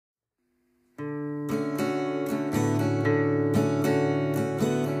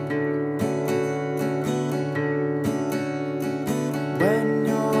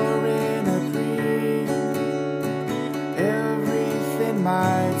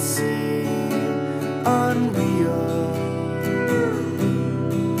seem unreal.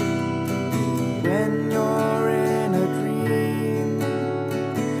 When you're in a dream,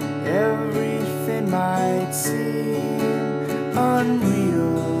 everything might seem unreal.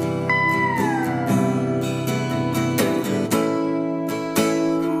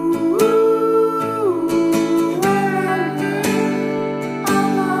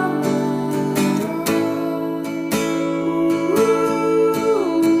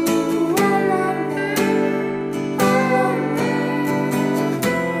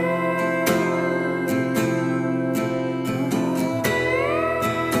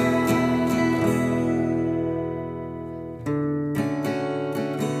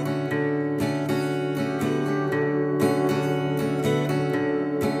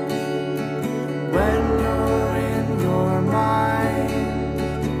 When you're in your mind,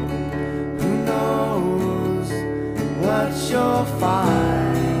 who knows what you'll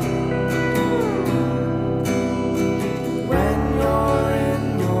find? When you're in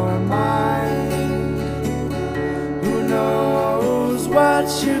your mind, who knows what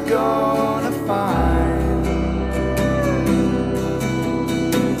you're gonna find?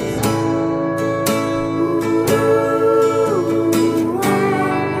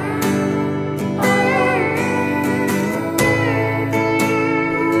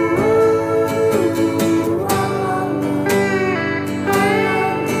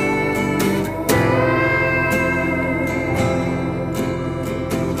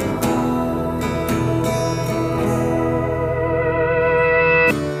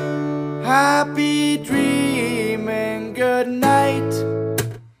 Happy dreaming, good night.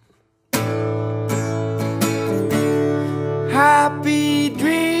 Happy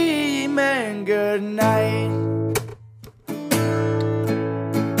dreaming, good night.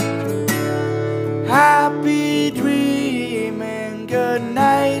 Happy dreaming, good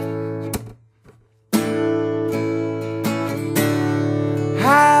night.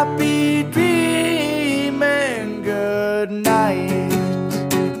 Happy dreaming, good night.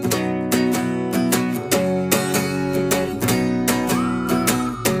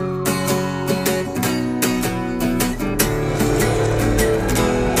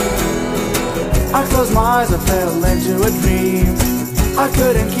 I closed my eyes, I fell into a dream. I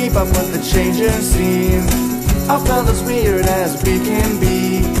couldn't keep up with the changing scene. I felt as weird as we can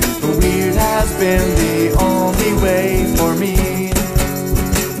be, but weird has been the only way for me.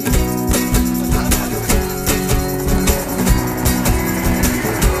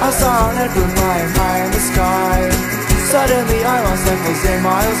 I saw an airplane flying high in the sky. Suddenly I was like a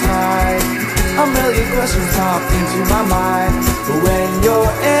miles high. A million questions popped into my mind, but when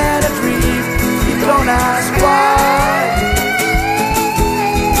you're in a dream, you don't ask why.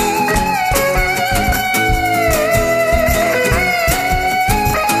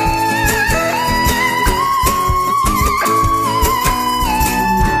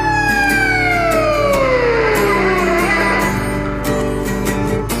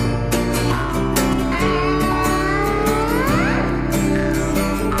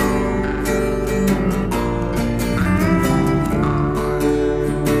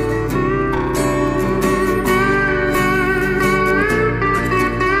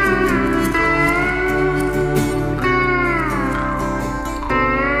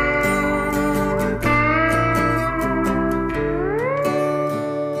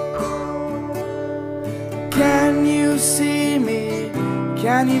 Can you see me?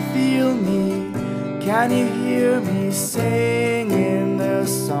 Can you feel me? Can you hear me singing the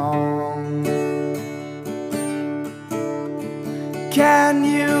song? Can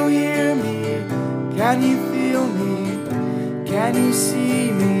you hear me? Can you feel me? Can you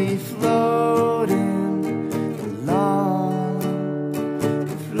see me floating along?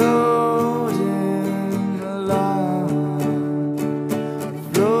 Floating along.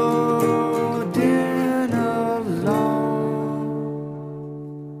 Floating along.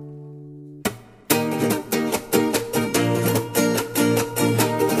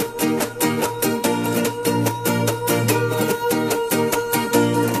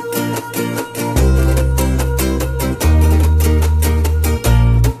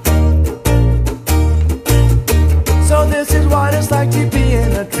 So this is what it's like to be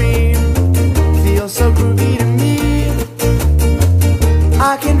in a dream. Feels so groovy to me.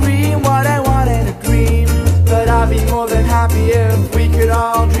 I can dream what I want in a dream, but I'd be more than happy if we could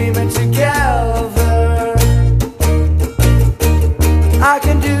all dream it together. I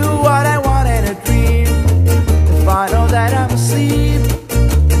can do what I want in a dream if I know that I'm asleep.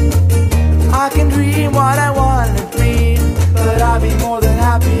 I can dream what I want in a dream, but I'd be more than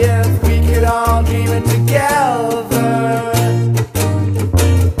happy if we could all dream it together.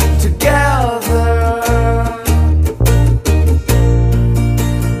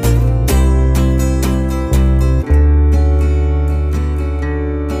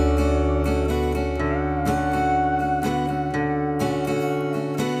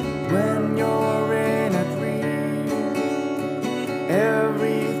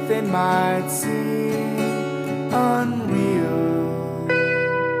 unreal.